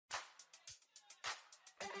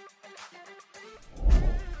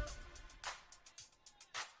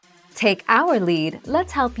Take our lead,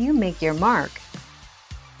 let's help you make your mark.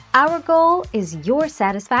 Our goal is your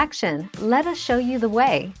satisfaction. Let us show you the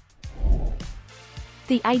way.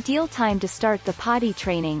 The ideal time to start the potty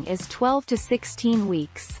training is 12 to 16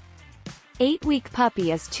 weeks. 8-week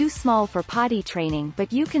puppy is too small for potty training,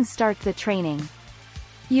 but you can start the training.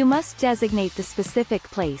 You must designate the specific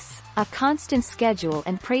place, a constant schedule,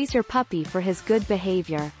 and praise your puppy for his good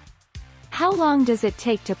behavior. How long does it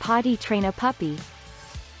take to potty train a puppy?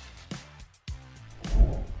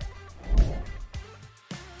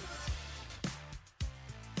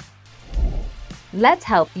 Let's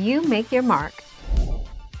help you make your mark.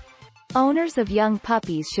 Owners of young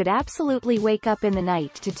puppies should absolutely wake up in the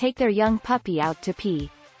night to take their young puppy out to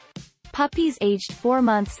pee. Puppies aged 4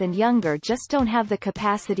 months and younger just don't have the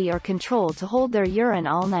capacity or control to hold their urine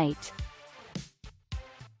all night.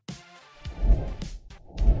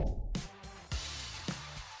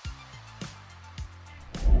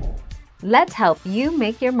 Let's help you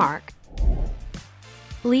make your mark.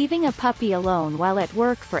 Leaving a puppy alone while at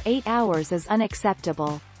work for 8 hours is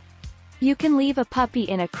unacceptable. You can leave a puppy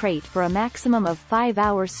in a crate for a maximum of 5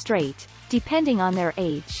 hours straight, depending on their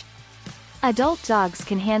age. Adult dogs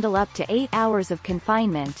can handle up to 8 hours of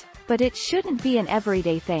confinement, but it shouldn't be an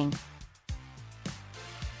everyday thing.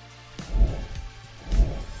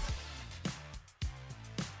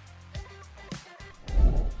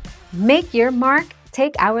 Make your mark,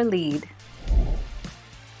 take our lead.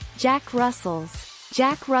 Jack Russells.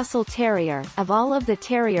 Jack Russell Terrier. Of all of the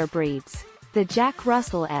terrier breeds, the Jack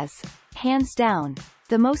Russell is, hands down,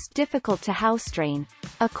 the most difficult to house train,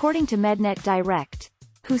 according to Mednet Direct,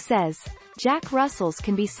 who says, Jack Russells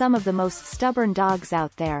can be some of the most stubborn dogs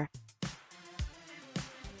out there.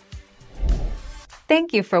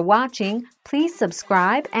 Thank you for watching. Please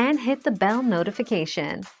subscribe and hit the bell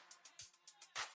notification.